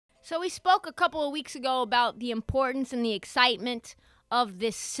So we spoke a couple of weeks ago about the importance and the excitement of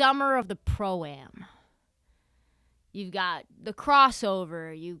this summer of the Pro-Am. You've got the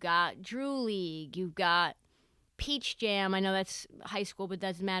crossover, you've got Drew League, you've got Peach Jam. I know that's high school, but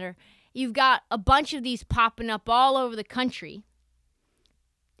doesn't matter. You've got a bunch of these popping up all over the country.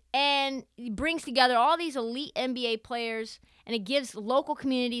 And it brings together all these elite NBA players, and it gives local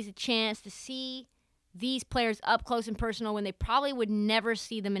communities a chance to see these players up close and personal when they probably would never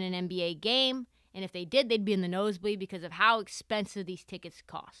see them in an NBA game. And if they did, they'd be in the nosebleed because of how expensive these tickets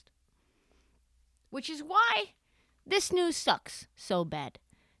cost. Which is why this news sucks so bad.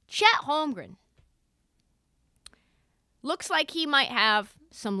 Chet Holmgren looks like he might have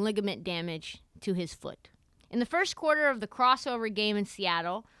some ligament damage to his foot. In the first quarter of the crossover game in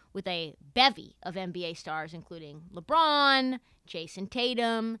Seattle, with a bevy of NBA stars, including LeBron, Jason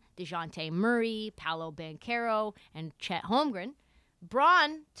Tatum, DeJounte Murray, Paolo Banchero, and Chet Holmgren,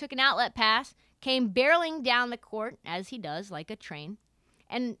 Bron took an outlet pass, came barreling down the court, as he does, like a train,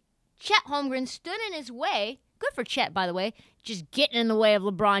 and Chet Holmgren stood in his way. Good for Chet, by the way, just getting in the way of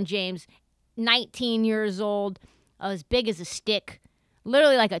LeBron James, 19 years old, as big as a stick,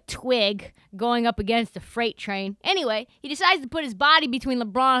 literally like a twig going up against a freight train. Anyway, he decides to put his body between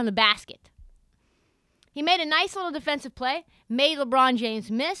LeBron and the basket. He made a nice little defensive play, made LeBron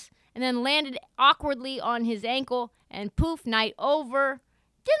James miss, and then landed awkwardly on his ankle, and poof, night over.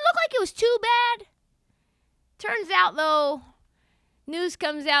 Didn't look like it was too bad. Turns out, though, news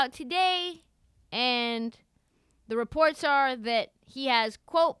comes out today, and the reports are that he has,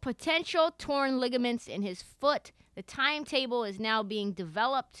 quote, potential torn ligaments in his foot. The timetable is now being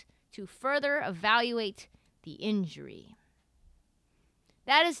developed to further evaluate the injury.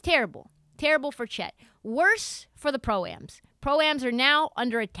 That is terrible. Terrible for Chet. Worse for the Pro-Ams. Pro-Ams are now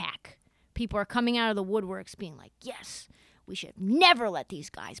under attack. People are coming out of the woodworks being like, yes, we should never let these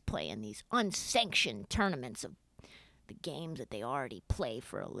guys play in these unsanctioned tournaments of the games that they already play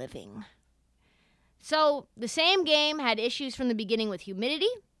for a living. So the same game had issues from the beginning with humidity,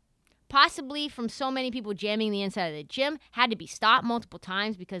 possibly from so many people jamming the inside of the gym, had to be stopped multiple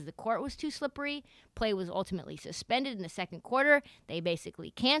times because the court was too slippery. Play was ultimately suspended in the second quarter. They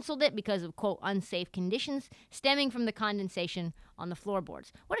basically canceled it because of, quote, unsafe conditions stemming from the condensation on the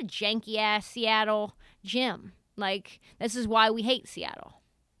floorboards. What a janky-ass Seattle gym. Like, this is why we hate Seattle.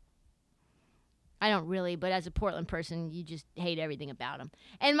 I don't really, but as a Portland person, you just hate everything about them.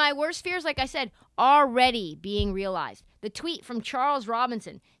 And my worst fears, like I said, already being realized. The tweet from Charles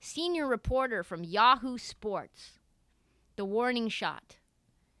Robinson, senior reporter from Yahoo Sports. The warning shot.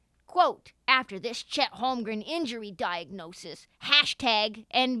 Quote, after this Chet Holmgren injury diagnosis, hashtag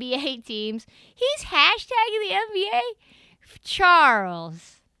NBA teams. He's hashtagging the NBA?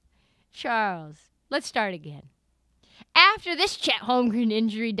 Charles. Let's start again. After this Chet Holmgren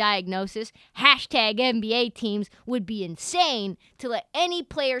injury diagnosis, hashtag NBA teams would be insane to let any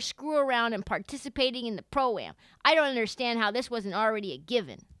player screw around in participating in the Pro-Am. I don't understand how this wasn't already a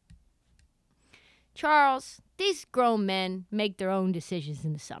given. Charles, these grown men make their own decisions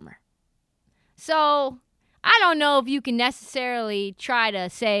in the summer. So, I don't know if you can necessarily try to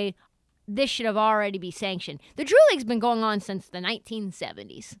say this should have already been sanctioned. The Drew League's been going on since the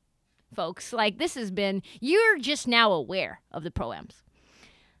 1970s. Folks, like this has been, you're just now aware of the Pro-Ams.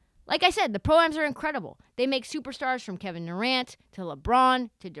 Like I said, the Pro-Ams are incredible. They make superstars from Kevin Durant to LeBron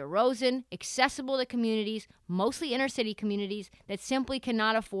to DeRozan accessible to communities, mostly inner city communities that simply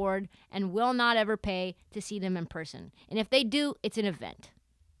cannot afford and will not ever pay to see them in person. And if they do, it's an event.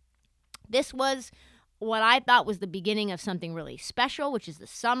 This was what I thought was the beginning of something really special, which is the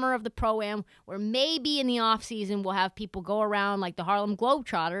summer of the Pro-Am, where maybe in the off-season we'll have people go around like the Harlem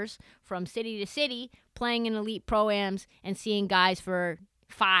Globetrotters from city to city playing in elite Pro-Ams and seeing guys for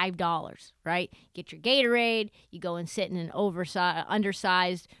 $5, right? Get your Gatorade, you go and sit in an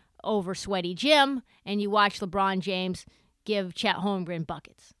undersized, over-sweaty gym, and you watch LeBron James give Chet Holmgren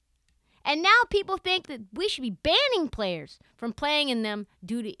buckets. And now people think that we should be banning players from playing in them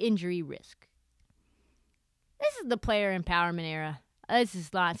due to injury risk. This is the player empowerment era. This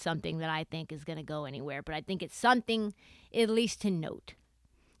is not something that I think is going to go anywhere, but I think it's something at least to note.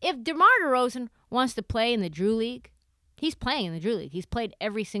 If DeMar DeRozan wants to play in the Drew League, he's playing in the Drew League. He's played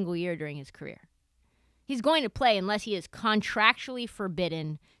every single year during his career. He's going to play unless he is contractually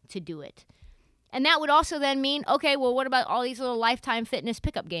forbidden to do it. And that would also then mean, okay, well, what about all these little Lifetime Fitness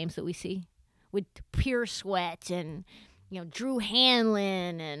pickup games that we see with Pure Sweat and Drew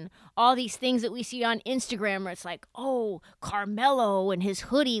Hanlon and all these things that we see on Instagram where it's like, oh, Carmelo and his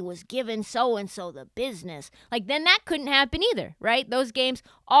hoodie was given so-and-so the business. Like, then that couldn't happen either, right? Those games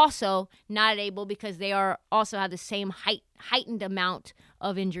also not able because they are also have the same heightened amount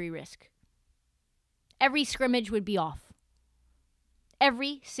of injury risk. Every scrimmage would be off.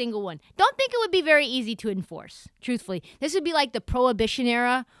 Every single one. Don't think it would be very easy to enforce, truthfully. This would be like the Prohibition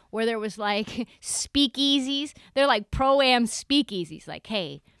era where there was like speakeasies. They're like pro-am speakeasies. Like,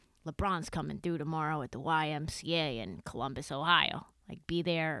 hey, LeBron's coming through tomorrow at the YMCA in Columbus, Ohio. Like, be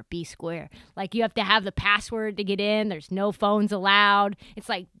there or be square. Like, you have to have the password to get in. There's no phones allowed. It's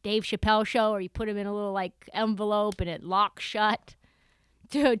like Dave Chappelle show where you put them in a little like envelope and it locks shut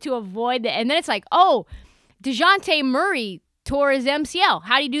to avoid that. And then it's like, oh, DeJounte Murray tore his MCL.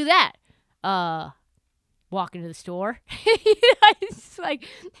 How do you do that? Walk into the store. It's like,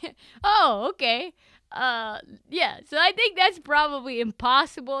 oh, okay. Yeah, so I think that's probably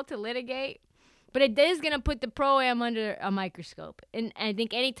impossible to litigate. But it is going to put the Pro-Am under a microscope. And I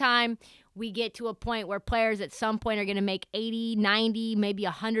think anytime we get to a point where players at some point are going to make $80, $90, maybe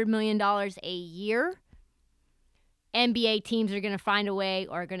 $100 million a year, NBA teams are going to find a way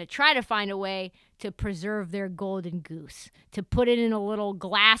or are going to try to find a way to preserve their golden goose, to put it in a little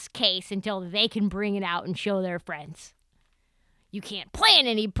glass case until they can bring it out and show their friends. You can't play in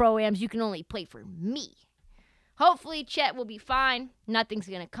any Pro-Ams. You can only play for me. Hopefully, Chet will be fine. Nothing's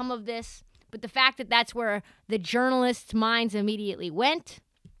going to come of this. But the fact that that's where the journalists' minds immediately went,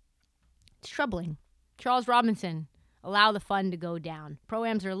 it's troubling. Charles Robinson, allow the fun to go down.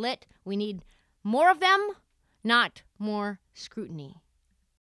 Pro-Ams are lit. We need more of them, not more scrutiny.